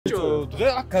დღე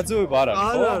აქ გაძევება არ არის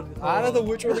ხო? არა და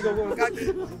უეჭველი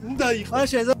უნდა იყოს.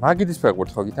 მაგიდის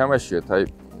ფეხბურთი ხო გითამაშიათ, აი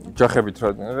ჯახებით რა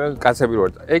კაცები რო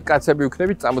ეგ კაცები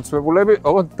ვიქნებით წამოწმებულები,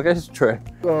 ოღონდ დღეს ჩვენ.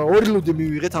 ორი ლუდი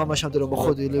მივიღეთ ამაშამდე რომ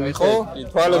მოხოდილი ვიყო.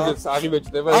 თვალებიც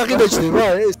აღიბეჭდება. აღიბეჭდება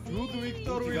ეს. ლუდ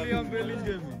ვიქტორ უილიამ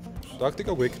ბელინგემი.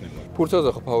 ტაქტიკა გვექნება. ფურცელზე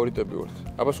ხო ფავორიტები ვართ.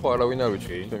 აბა სხვა არავინ არ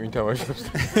ვიცი, ვინ თამაშობს.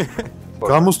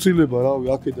 გამოცდილება რავი,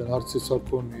 აქედან არც ეს არ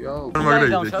ქონია.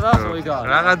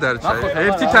 რაღა დარჩა.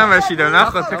 ერთი თამაში და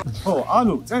ნახოთ. ხო,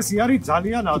 ანუ წესი არის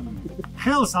ძალიან ადვილი.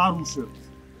 ხელს არ უშვებთ.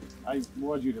 აი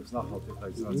მოაჯირებს ნახავთ ახლა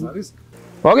ის რაც არის.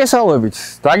 მოგესალმებით.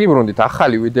 დაგიბრუნდით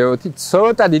ახალი ვიდეოთი.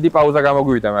 ცოტა დიდი პაუზა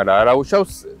გამოგვივიდა, მაგრამ არა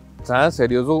უშავს. ძალიან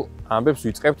სერიოზულ ამბებს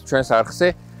ვიწყებთ ჩვენს არხზე.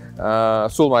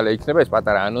 სულ მალე იქნება ეს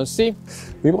პატარა ანონსი.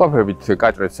 ვიმყოფებით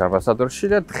კაჭრეთის ამბასადორში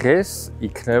და დღეს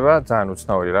იქნება ძალიან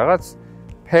უცნაური რაღაც.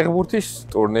 ფეხბურთის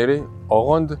ტურნირი,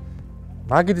 ოღონდ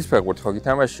მაგიდის ფეხბურთი ხო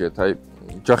გითამაშიათ, აი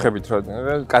ჯახებით რა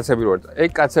კაცები რო ეგ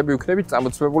კაცები ვიქნებით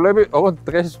წამოწმებულები, ოღონდ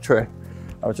დღეს ჩვენ.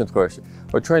 ამ შემთხვევაში.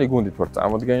 ჩვენი გუნდით ვართ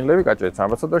წარმოდგენილები კაჭრეთის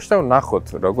ამბასადორში და ნახოთ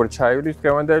როგორ ჩაივლის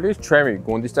დღევანდელი ის ჩვენი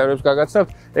გუნდის წევრებს გაგაცნობთ.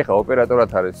 ეხლა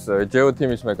ოპერატორად არის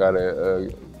ჯეოთიმის მეკარე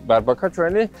ბარბაკა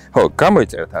ჩვენი. ხო,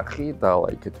 გამოიწერეთ არხი და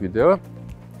ლაიქეთ ვიდეო.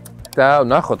 და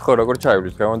ნახოთ ხო როგორ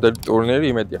ჩაივლის დღევანდელი ტურნირი,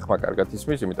 იმედია ხმა კარგად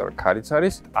ისმის, იმიტომ რომ ქარიც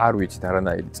არის, არ ვიცით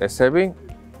არანაირი წესები.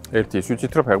 ერთი ის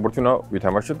ვიცით რომ ფეხბურთი უნდა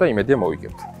ვითამაშოთ და იმედია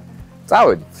მოვიგებთ.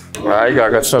 წავედით. აი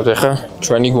გაგაცნობთ ეხლა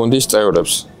ჩვენი გუნდის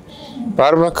წევრებს.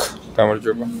 ბარბაკ,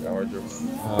 გამარჯობა.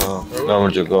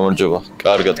 გამარჯობა.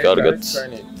 კარგად.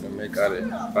 ჩვენი მეკარე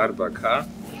ბარბაკა.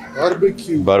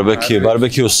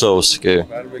 ბარბეკიუ соуსი, კი.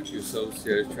 ბარბეკიუ соуსი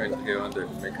არის ჩვენი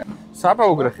დღევანდელი მეკარე.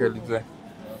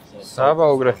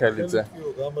 საბაუგრე ხელიძე.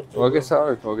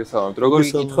 მოგესალმებით. როგორ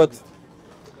გითხოთ?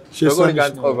 როგორი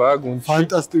განწყობაა გუნდში?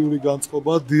 ფანტასტიკური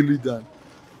განწყობა დილიდან.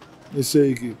 ესე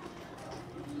იგი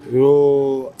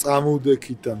რომ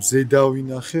წამოვდექით და მზე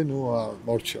დავინახე, ნუ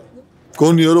მორჩა.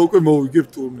 გონია რომ უკვე მოვიგებ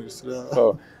ტურნირს რა. ხო.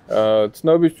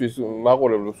 ცნობისთვის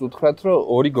მაყურებლებს უთხრათ რომ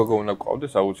ორი გოგო უნდა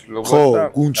გყავდეს აუცილებლად ხო, და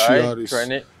გუნდში არის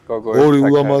ჩვენი გოგო ორი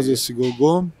ულამაზესი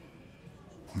გოგო.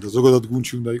 და ზოგადად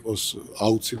გუნდში უნდა იყოს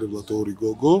აუცილებლად ორი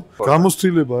გოგო.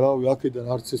 გამოცდილება რავი, აქედან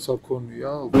არც ეს არ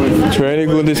ქონია. ჩვენი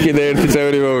გუნდის კიდე ერთი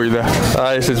წევრი მოვიდა.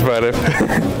 აი ესეც ბარებ.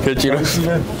 გეჭიროს.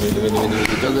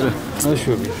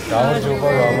 გამარჯობა.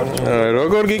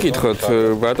 როგორ გიკითხოთ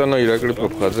ბატონო ირაკლი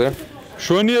პოპხაძე?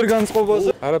 შვენიერ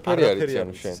განწყობაზე არაფერი არ იციან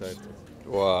შენ.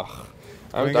 ვახ.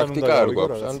 ამ ტაქტიკა არ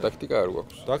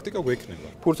გვაქვს. ტაქტიკა გვექნება.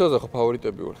 ფურცელზე ხო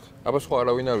ფავორიტები ვართ. აბა სხვა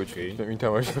არავინ არ ვიცი, ვინ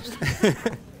თამაშობს.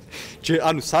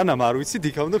 ანუ სანამ არ ვიცი,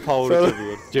 იქამდე ფავორიტები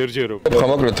ვარ. ჯერჯერობ. ხო,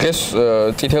 მაგრამ დღეს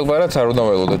წითელბარაც არ უნდა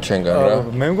ველოდოთ ჩვენგან რა.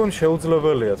 მე მგონი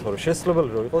შეუძლებელია, თორე შესაძლებელი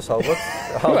რომ იყოს ალბათ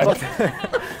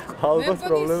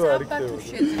პრობლემა არ იქნება.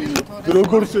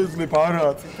 როგორ შეიძლება არა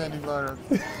წითელი ბარად.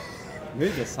 მე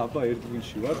და საბა ერთ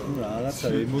გუნდში ვარ, რაღაცა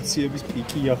ემოციების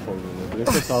პიკია ხოლმე.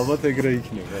 დღეს ალბათ ეგრე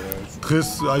იქნება რა. დღეს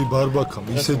აი ბარბაკამ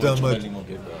ისე დამაჯ.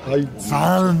 აი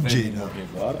ძალიან ჯერა.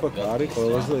 ბარბაკა არის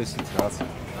ყველაზე ესეც რაც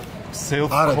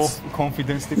self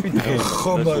confidence ტიპი დღე.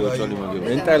 ხო, მაგრამ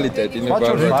მენტალიტეტი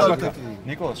ბარბაკა.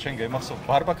 ნიკოლას შენ გემახსოვს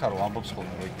ბარბაკა რომ ამბობს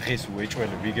ხოლმე რომ დღეს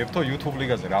უეჭველი ვიგებთო YouTube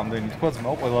ლიგაზე რამდენი თქვა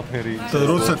ძმაო ყველაფერი. და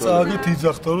როცა წააგეთ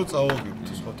იძახთა რომ წავაგებთ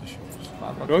სხვათა შორის.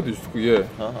 როდის თქვიე?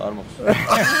 არ მახსოვს.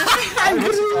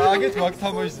 აგეთ მაგ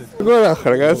თამაშზე. როგორ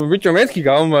ახრაგას? ბიჭო მეთქი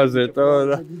გამომაზრდო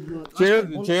და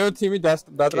ჯეოთიმი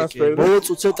დატრანსფერდა. ბოლო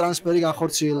წუთზე ტრანსფერი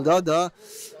განხორციელდა და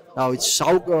რა ვიცი,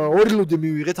 ორი ლუდი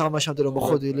მივიღეთ ამაშამდე რომ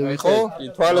მოხოდილი ვიყო.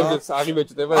 თვალებიც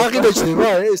აღიბეჭდება. აღიბეჭდება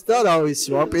ეს და რა ვიცი,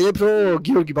 ვაპირებ რომ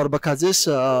გიორგი ბარბაკაძეს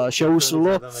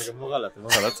შეუსრულო.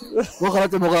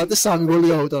 მოღალატე 3 გოლი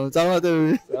გაუტანო.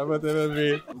 წარმატებები.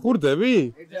 ხურდები?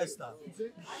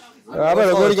 აბა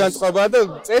როგორი განწყობა და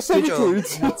წესები თუ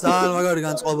ვიცი. ძალიან მაგარი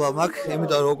განწყობა მაქვს,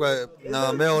 იმიტომ რომ უკვე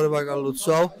მეორე ბაკალავრს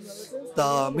ვსვავ და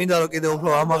მინდა რომ კიდევ უფრო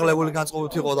ამაღლებული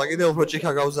განწყობით იყო და კიდევ უფრო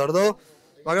ჭიქა გავზარდო.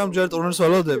 მაგრამ ჯერ ტურნირს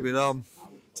ველოდები რა.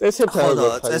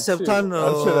 წესებთან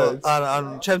ან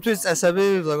შემთვის წესები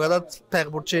ზოგადად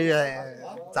ფეხბურთში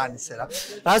ძალიან ისე რა.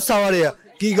 რაც თავარია,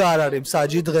 გიგა არ არის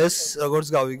მსაჯი დღეს, როგორც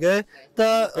გავიგე და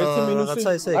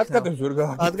რაღაცა ისე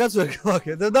იქნება. 10 კაც ვერ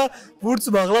გავაკეთე და ბურთს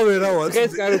მაღლა ვერ ავარდ.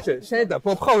 დღეს კაროჩე, შენ და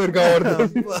პოპხა ვერ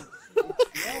გავარდები.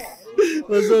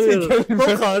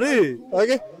 პოპხა არის?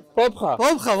 აგე, პოპხა.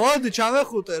 პოპხა, მოდი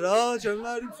ჩამეხუტე რა, ჩემი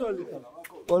არ იცვალი ხარ.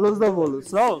 ბოლოს და ბოლოს,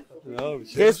 რა?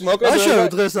 დღეს მოკლედ აშო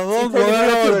დღეს აბა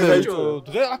მოვარდე.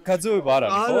 დღე აქ გაძევება არ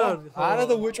არის, ხო? არა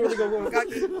და უეჭველი გოგო.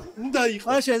 უნდა იყოს.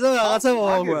 აი შეიძლება რაღაცა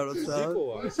მოვაგვაროთ რა.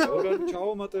 იკოა ეს, ორგან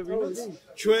ჩავამატებინოთ.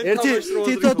 ჩვენ ერთი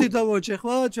თითო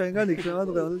მოჩეხვა, ჩვენგან იქნება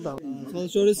დღევანდელ და. ხოლო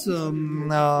შორის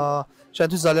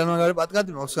შენთვის ძალიან მაგარი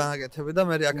პატკადი მაქვს განაკეთები და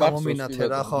მე აქ მომინათე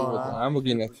რა ხო.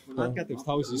 ამოგინათ. პატკატებს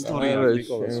თავის ისტორია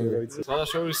ნიკოლას, როიცა.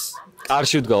 სადაშორის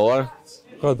კარში ვდგავარ.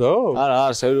 ხოდო?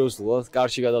 არა, სერიოზულად,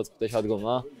 კარში გადავწყვეტე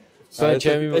შადგომა.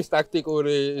 ეს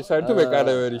ტაქტიკური საერთოდ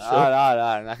მეკარე ვერ იშო.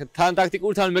 არა, ნახეთ, თან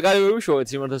ტაქტიკური, თან მეკარე ვერ ვიშოვეთ,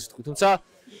 სიმართლეს ვთქვი, თუმცა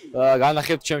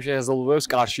განახებთ ჩემს შესაძლებლობებს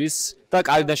კარშის და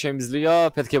კარიდან შემიძლია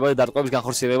ფეთქებადი დარტყმების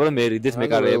განხორციელება და მე რიდეთ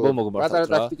მეკარეებო მოგმართოთ რა. პატარა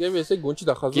ტაქტიკები ესე გუნდში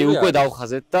დახაზულია. კი, უკვე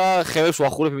დავხაზეთ და ხევებს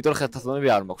ვახურებ, იმიტომ რომ ხელთათმანები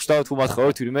არ მაქვს და თუ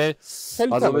მათხოვეთ ვირმე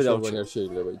აზრობე დავჭერ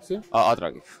შეიძლება, იცი?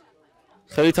 ატრაგებ.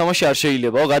 ხელი თამაში არ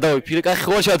შეიძლება, გადავიფირე, კახი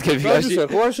ხო არ შევადგები კარში.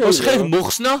 ხელი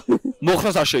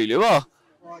მოხსნას არ შეიძლება?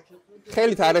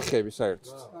 ხელით არ ეხები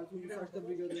საერთოდ.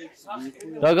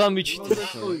 რა გამიჩით?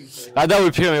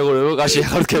 გადავიფირე მეგობრებო, კარში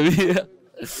ახარკები.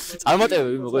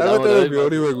 წარმატებები მოგვეწა. წარმატებები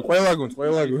ორივე ყველა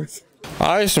გუნდს.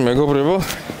 აი ეს მეგობრებო,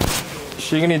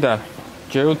 შიგნიდან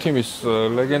ჯეულ თიმის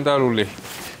ლეგენდარული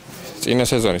წინა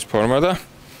სეზონის ფორმა და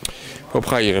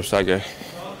ფოფხაიერებს აგე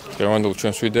დღევანდელ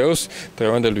ჩვენს ვიდეოს,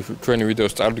 დღევანდელი ჩვენი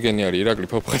ვიდეოს წარდგენი არის ირაკლი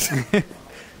ფოფხას.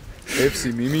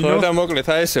 FC მიმინო. და მოკლედ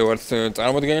აი ესე ვართ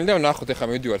წარმოდგენილი და ნახოთ ახლა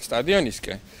მივდივართ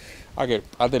სტადიონისკენ. აგერ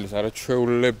პადელის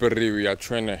არაჩვეულებრივია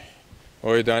ჩვენი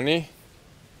ოედანი.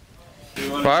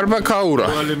 ბარბაკაურა,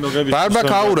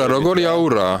 როგორი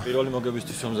აურა? პირველი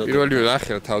მოგებისთვის მომზადდა. პირველი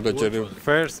ნახე რა თავდაჯერებული.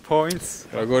 First points.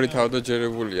 როგორი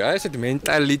თავდაჯერებულია? ესეთი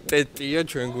მენტალიტეტია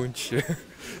ჩვენ გუნდში.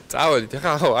 წავედით,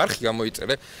 ახლა ხო არხი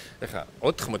გამოიწერე. ეხა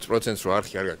 80%-ს რო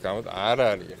არხი არ გაქვს, არ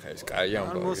არის ეხა ეს კაი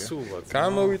ამბავი.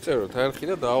 გამოვიწეროთ არხი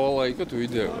და დავალაიკოთ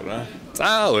ვიდეო რა.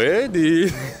 წავედი.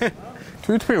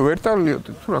 თვითონ ვერტალიოთ,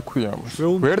 თუ რა ქვია ამას?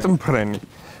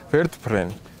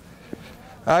 ვერტფრენი.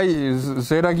 აი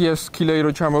ზერაგიას კილეი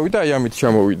რო ჩამოვიდა, აი ამით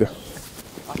ჩამოვიდა.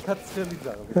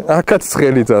 აქაც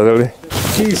ცხელი ძაღლი.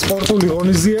 კი სპორტული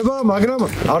ღონისძიება, მაგრამ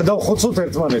არ დავხოცოთ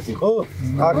ერთმანეთი, ხო?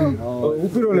 აქ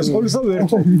უპირველეს ყოვლისა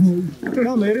ვერთობით.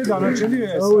 და მერე დანარჩენი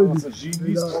ეს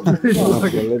ჟინგის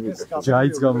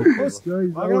ჯაიც გამოყოს.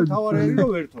 მაგრამ თავარიერი და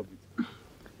ვერთობით.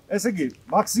 ესე იგი,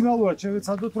 მაქსიმალურად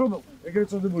შევეცადოთ, რომ ეგრეთ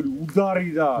წოდებული უდარი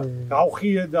და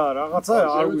გავხიე და რაღაცა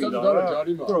არ ვიდა რა.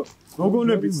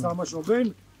 გოგონებიც თამაშობენ.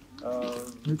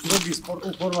 ზოგი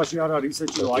სპორტულ ფორმაში არ არის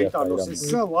ისეთი რომ აიტანოს ეს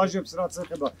ლაჟებს რაც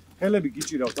ეხება ხელები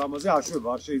გიჭირავთ ამაზე აშვება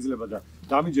არ შეიძლება და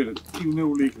დამიჯერეთ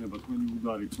ტივნეული იქნება თქვენი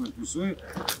უდარი თქვენთვისვე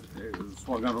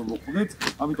სხვაგან რომ მოხდეთ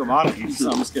ამიტომ არ ღირს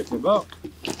ამის კეთება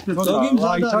ზოგი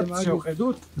აიტად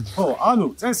შევხედოთ ხო ანუ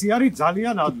წესი არის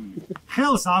ძალიან ადვილი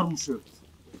ხელს არ უშვებთ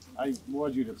აი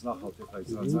მოაჯირებს ნახავთ ეხლა ის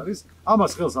რაც არის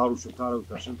ამას ხელს არ უშვებთ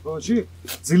არავითარ შემთხვევაში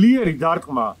ძლიერი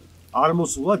დარტყმა არ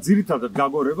მოსულა, ძირითადად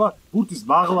გაგორება, ბურთის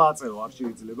მაღლა აწევა არ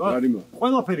შეიძლება.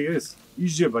 ყველაფერი ეს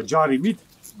ისჯება ჯარიმით.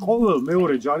 ყოველ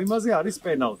მეორე ჯარიმაზე არის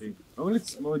პენალტი, რომელიც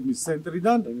მოედნის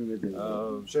ცენტრიდან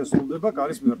შესრულდება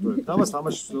კარის მიმართულებით. ამას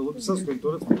თამაშის მსვლელობისას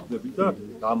თქვენთონაც მიხვდებით და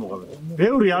გამოღებთ.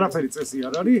 ბევრი არაფერი წესი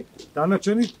არ არის,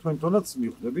 დანარჩენი თქვენთონაც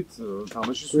მიხვდებით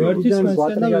თამაშის მსვლელობისას.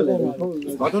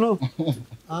 ბატონო,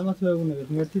 ამათ ვეუბნებით,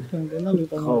 ერთი თქვენკენ და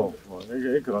მიყავთ. ხო,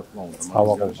 ეგ რა თქმა უნდა.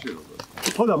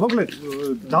 ხო და მოკლედ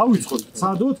დავიწყოთ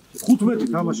ცადოთ 15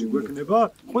 თამაში გვექნება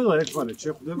ყველა ერთმანეთს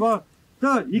შეხვდება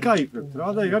და იკაიფებთ რა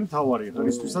და ეგ არის თავარი ხა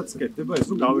ისთვისაც კეთდება ეს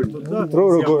რომ გავერთოთ და დრო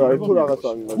როგორ არის თუ რაღაცა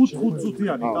არის 5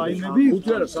 წუთიანი ტაიმები 5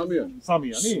 არა 3-იანი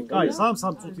 3-იანი კაი 3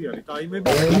 წუთიანი ტაიმები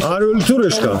არიული თუ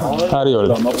რეშკა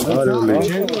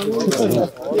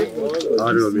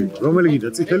არიული რომელი გიდა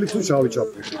წითელი თუ შავი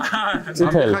ჩაფხუტი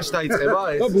წითელი ხაშ დაიწყება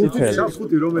ეს წითელი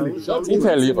ჩაფხუტი რომელი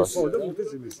წითელი იყოს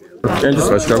კენჭის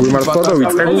ხაში გაგვიმართვა და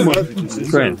ვიწყებ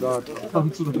ჩვენ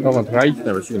თუმცა რა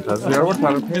იქნება შენ თაზი არ ვარ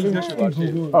არაფერი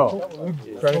ხო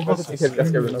ჩვენ ეს წითელი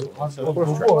გასკებია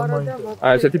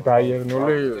აი ესეთი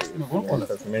ბაიერნული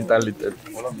მენტალიტეტი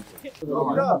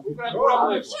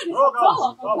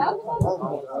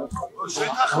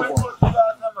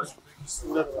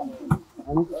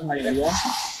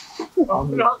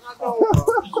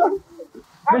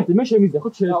მე შემიძლია ხო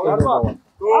შეიძლება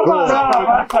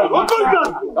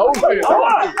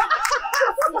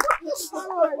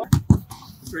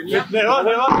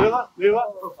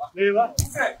ლევა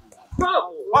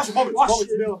ვაში მომი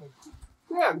ლევა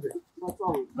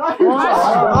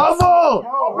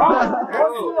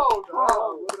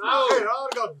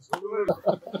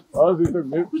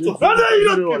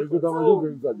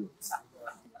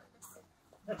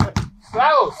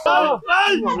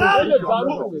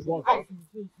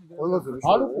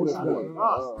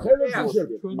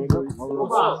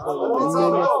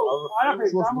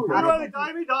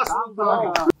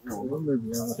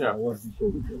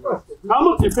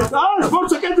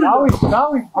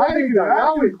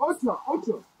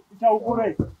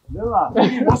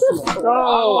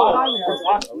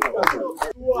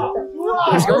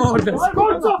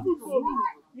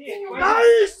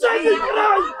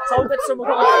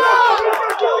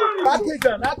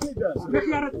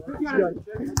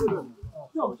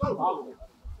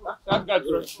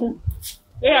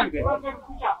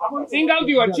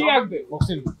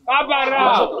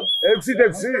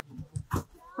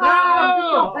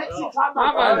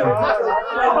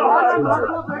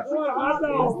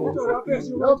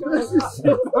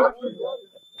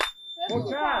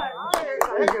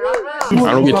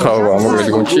ანუ გითხავ მოკლედ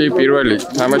გუნდში პირველი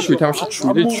თამაში ვითამაშე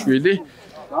 7-7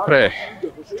 ფრე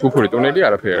ჯგუფური ტურნირი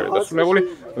არაფერი არ დასრულებული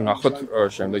ნახოთ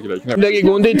შემდეგი რა იქნება შემდეგი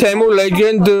გუნდი თემურ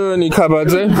ლეგენდ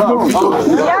ნიკაბაძე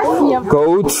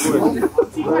გოუთ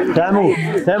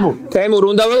თემურ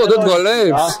უნდა ველოდოთ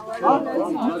გოლებს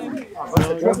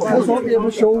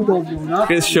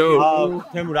ეს შოუ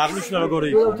თემურ აღნიშნა როგორი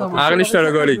აღნიშნა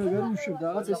როგორი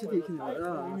რაღაც ესეთი იქნება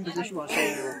რა ფიზიკაში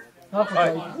მასშტაბია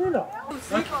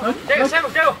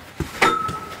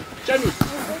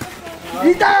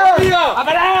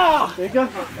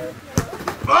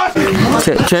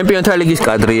ჩემპიონთა ლიგის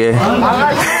კადრიე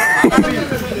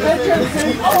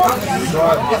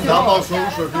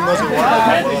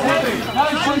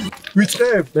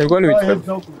ვიწყებ მე მგონი ვიწყებ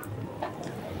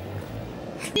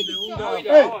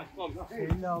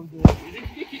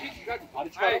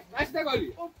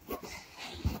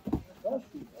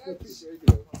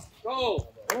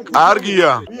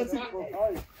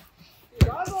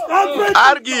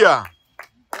არგია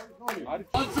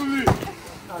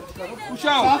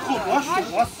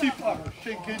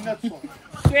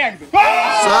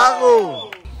საღო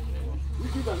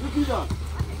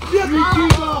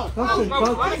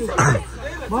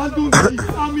მანდუნი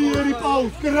სამიერი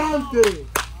პაუზ გრანდე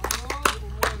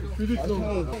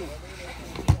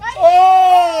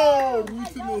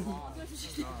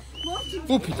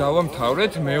უფი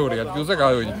დავამთავრეთ მეორე ადგილზე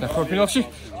გავედით ნახევარფინალში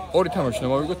ორი თამაში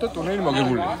მომავიგოთ და ტურნირი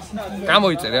მოგებულია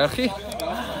გამოიწერე არხი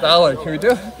დაალაიქე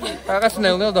ვიდეო რაღაც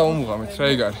ნელ-ნელ დავუმუღამეთ რა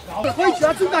იგარი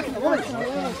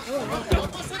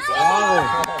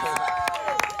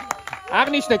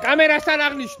აღნიშნე კამერასთან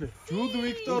აღნიშნე ჯუდ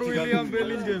ვიქტორ უილიამ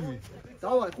ბელინგემი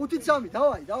დავაი 5-3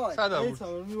 დავაი სადა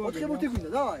 4 ბურთი გვინდა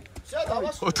დავაი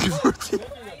 4 ბურთი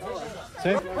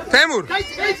თემურ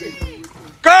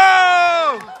გო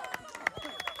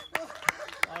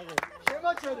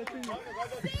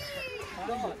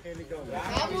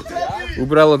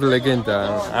უბრალოდ ლეგენდა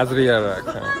აზრი არ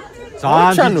აქვს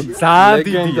ძალიან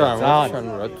დიდია ძალიან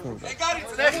რა თქმა უნდა ეგარი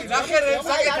წნეხი ნახერებს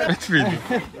აკეთებ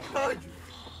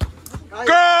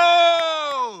გო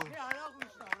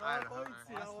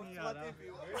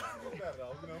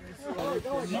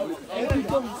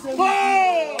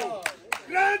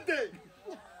გრანდე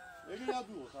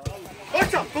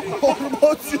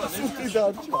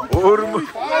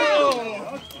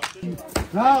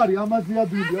რა არის ამაზე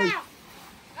ადვილი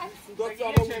აი სუდაც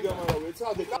ამოვიდა მაგრამ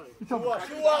ეცადე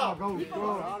შუა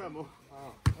არა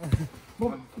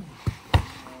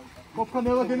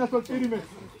მოფქანელა გენასო წირიმე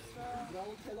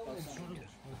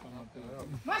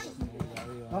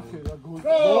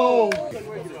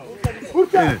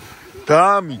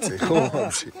დამიწე ხო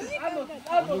ვაფშე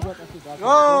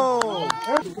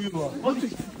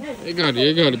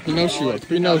ეგარი ფინალში ვარ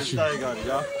ფინალში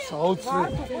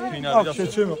ფინალი და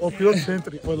შეჩემო ყოფილა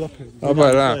ცენტრი ყველაფერი აბა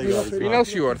რა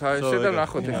ფინალში ვარ ესე და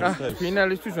ნახოთ ხა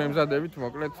ფინალისტვის მემზადებით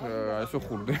მოკლედ ესო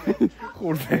ხურდე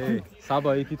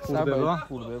საბა იქით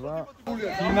ხურდება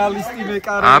ფინალისტი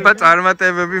მეკარე აბა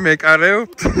წარმატებები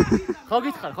მეკარევთ ხო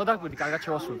გითხარ ხო დაგვიდი კარგად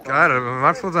შევასრულე კარა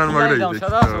მართლა ძალიან მაგრეიდეთ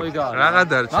რაღა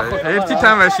დარჩა ერთი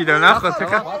თამაში და ნახოთ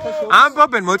ხა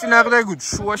ამბობენ მოწინააღმდეგე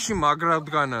შუაში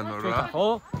მაგრავდგანანო რა ხო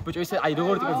ბიჭო ისე აი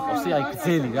როგორი ტიპი პოსტი აი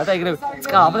გძელი რა და ეგრევე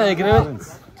წკაბა და ეგრევე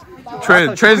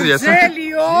ჩვენზეა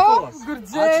გძელიო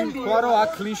გძელი ხო რა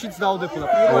აქ კლინშიც დაუდეფულა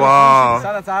ვაუ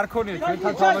სადაც არ ქონია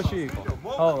ჩვენთან თამაში იყო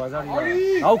ხო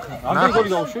ბაზარია აუქა ამდენი გოლი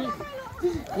გაუშვი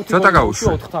ცოტა გაუშვი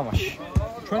 4 თამაში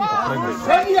ჩვენ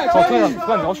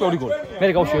გავუშვი 2 გოლი მე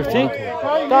გავუშვი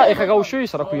 1 და ეხა გავუშვი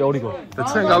ისა რა ქვია 2 გოლი და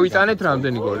ჩვენ გავიტანეთ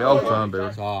რამდენი გოლი აუ ძალიან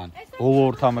ბევრი ძალიან ბოლო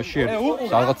ორ თამაში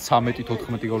რაღაც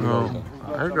 13-14 გოლი გავიტანე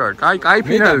ეგ კაი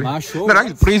ფინალი და რა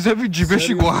პრიზები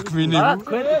ჯიბეში გვაქვს მინიმუმ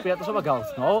თქვენ პიატოსობა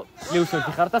გავხსნო პლუს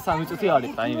 1 ხარ და 3 წუთი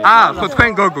არის ტაიმერი ხო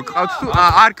თქვენ გოგო ყავთ თუ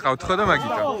არ ყავთ ხო და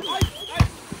მაგიტო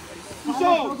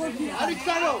Masho!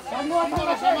 Alexandro!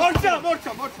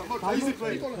 Morcha! Easy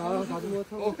play.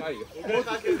 Okay.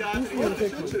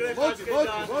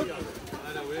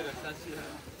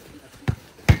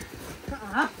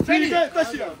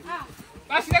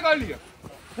 Pasi da golio.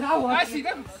 Bravo. Pasi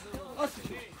da.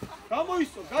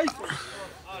 Გამოისო, გაისო.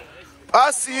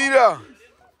 Pasi ira.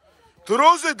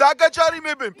 დროზე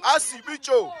დაგაჭარიმებენ, pasi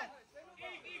ბიჭო.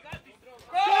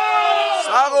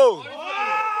 Sago.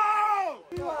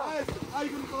 აი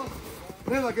გუნდო.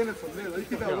 ნელა გენეცო, ნელა,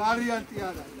 იქიდან ვარიანტი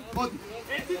არა. მოდი.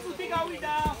 ერთი წუთი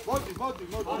გავიდა.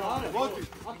 მოდი.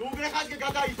 უგრეხას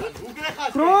გადაიდა.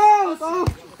 უგრეხას.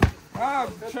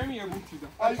 ჩემია გუთი და.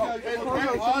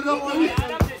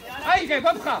 აი, გე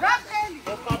ბაბხა.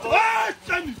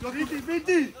 ჩემი,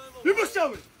 ვიდი.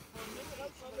 იმუშავე.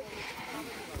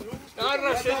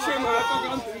 არა შეჩემო რატო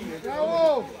გამწინე.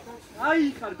 აი,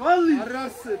 ხარ გოლი.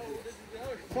 არასები.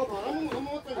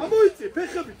 ამოიწე,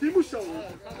 ფეხებით იმუშავე.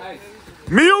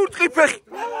 მიურტყი ფეხი.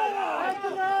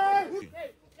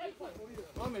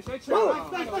 მომე შეჩემო.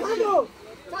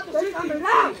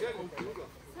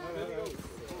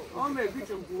 Ome,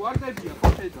 bicho, guardadia,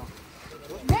 poteta.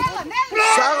 Nela!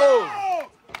 Sago!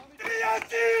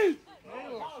 Triati!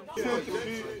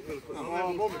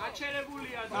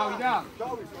 აჩერებულია და დავიდა.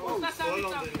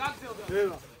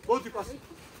 ნელა, მოდი პასი.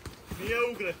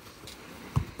 მიეუგრე.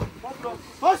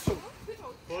 პასო.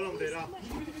 ბოლომდე რა.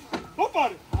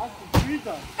 ოპარე.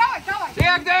 ვიდა. დავაი.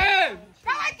 შეაგდე!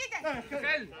 დავაი კიდე.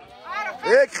 ხელი.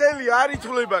 ეგ ხელი არ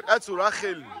ითვლება, კაცო, რა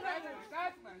ხელი?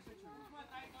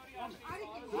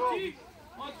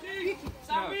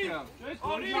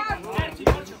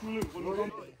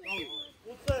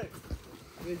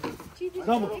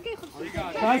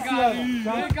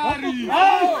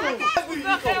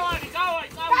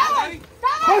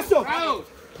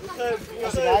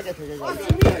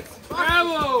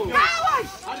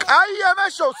 Ai,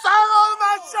 Masho, Sago,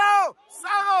 Masho!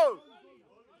 Sago!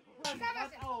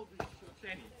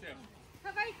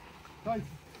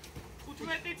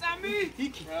 ხუთმეტი წამი.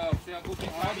 იქი. შეაკუთი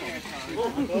ხადი.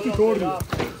 ხუთი გორი.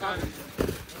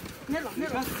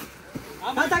 ნელა.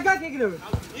 დაგაგეგრევე.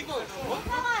 იკო.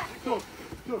 5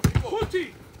 4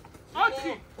 3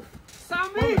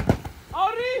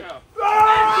 2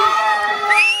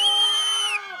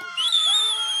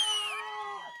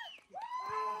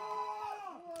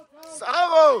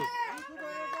 Sago!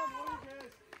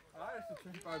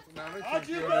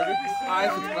 აი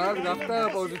ეს კარგ გახდა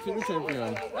პოზიციური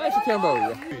ჩემპიონი. აი ეს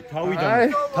თემბავია.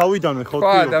 თავიდანვე ხო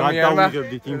კი რომ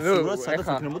გადავიღებდით იმ სურათს, სადაც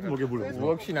იქნებოდა მოგებულები.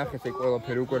 ვლოგში ნახეთ ეგ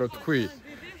ყველაფერი უკვე რო თქვი.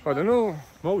 ხო და ნუ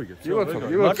მოვიგეთ.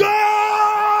 ილოცო.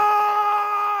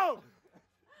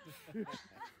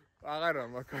 აღარა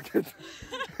მაგაკეთ.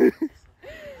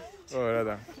 ო რა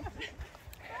და.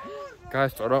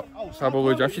 გასწორო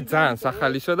საბოლოო ჯამში ძალიან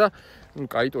სახალისო და ნუ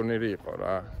კაი ტურნირი იყო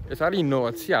რა. ეს არის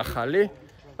ინოვაცია ახალი.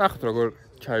 ნახეთ როგორ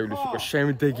ჩაივლის უკვე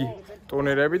შემდეგი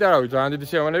ტურნირები და რავი ძალიან დიდი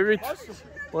სიამოვნებით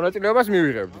მონაწილეობას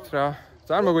მივიღებდით რა.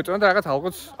 ძალიან მოგვეწონა და რაღაც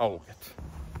ალბათ ავუღეთ.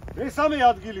 მესამე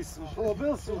ადგილის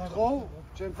მფლობელს ვთხოვ,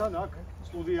 ჩემთან აქ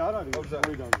სტუდია არ არის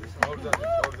მოიდანზე.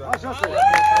 აშასე.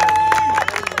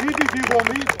 დიდი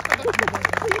დიღომი.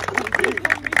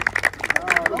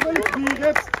 რომელიც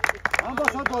მიიღებს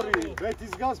ამბასადორი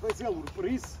ბეთისგან სპეციალურ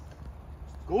პრიზს.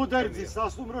 გოდერძის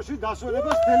სასტუმროში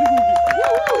დასვენებას მთელი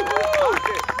გუნდისთვის.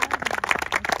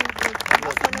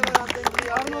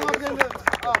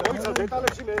 მოიცა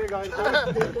დეტალებში მე გაიგო.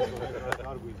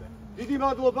 არ გვიდა. დიდი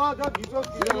მადლობა და გიწევთ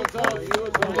კიდევ ერთხელ.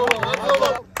 მადლობა.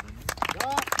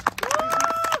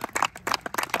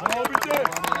 აუბიტე.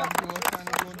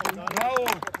 ბრავო.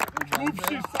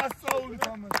 ჯუბში სასწაული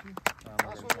თამაში.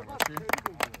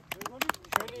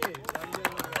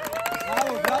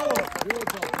 ბრავო.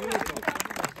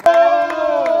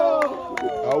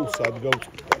 აუ, სად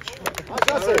გავწყვეტ.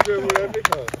 აშასე.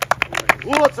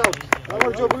 გულოცავ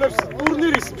გამარჯვებულებს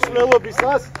ტურნირის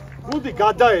მსვლელობისას გუნდი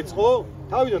გადაეწყო,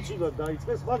 თავიდან ცუდად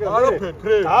დაიწყეს, მაგრამ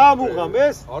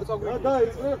დაამუღამეს და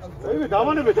დაიწყეს. მე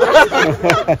დავანებეთ.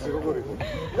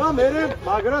 და მე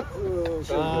მაგრად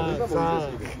გულოცავ.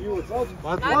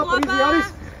 მადლობა პრიზი არის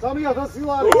 3000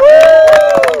 ლარი.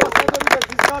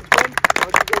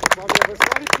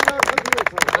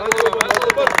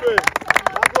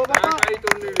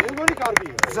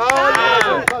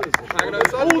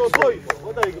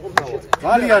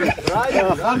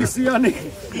 ხალისიანი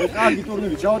კარგი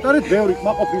ტურნირი ჩავატარეთ, ბევრი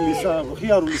კმაყოფილი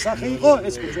ხიარული სახე იყო,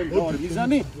 ეს კი ჩემი თავი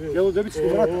მიზანი, გელოდებით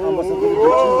სტუმრად ამბასადორი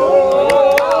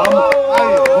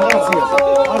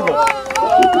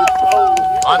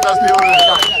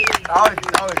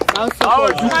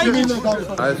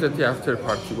აი ესეთი after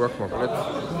party გვაქვს მოკლედ.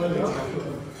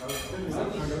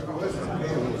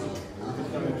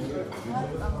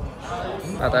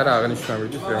 პატარა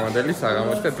აღნიშნავით დღევანდელი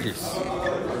საღამოს და დღის.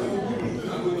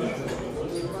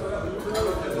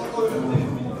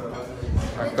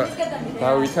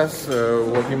 დავითას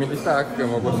ვოგიმილის და აქ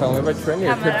მოგესალმება ჩვენი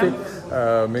ერთ-ერთი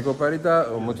მეგობარი და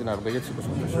მოწინააღმდეგე ციკლოს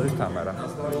შორის თამარა.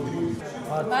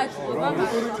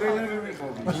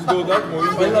 უნდათ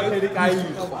მოიმბელაფერი კაი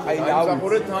იყო. აი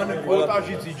დავახორეთ თან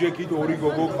პოტაჟიც იჯექით ორი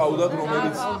გოგო ყავდათ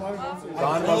რომელიც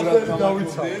ძალიან მაგრად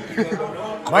დავიცავ.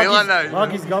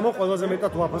 მაგის გამო ყველაზე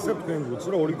მეტად ვაფასებ თქვენ გულს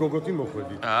რომ ორი გოგოთი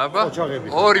მოხვედით. აბა. ოჩაღები.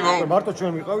 ორი მარტო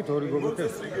ჩვენ ვიყავით ორი გოგოთი.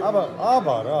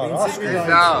 აბა რა.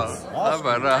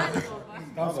 აბა რა.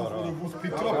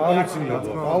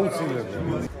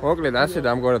 მოკლედ ასე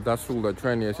დამგვარად დასრულდა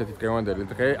ჩვენი ესეთი დღევანდელი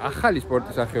დღე. ახალი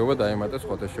სპორტის სახეობა დაემატა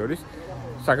სხვათა შორის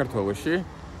საქართველოში.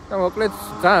 და მოკლედ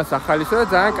ძალიან სახალისო და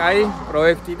ძალიან კაი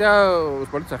პროექტი და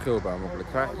სპორტის სახეობაა მოკლედ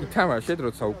რა. ითამაშეთ,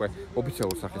 როცა უკვე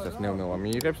ოფიციალურ სახესაც ნევნელა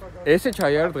მიიღებს. ესე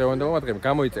ჩაიარეთ დღევანდელმა დღემ.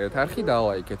 გამოიწერეთ არხი და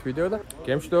ლაიქეთ ვიდეო და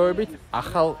გემშვიდობებით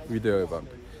ახალ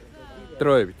ვიდეოებამდე.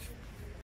 დროებით.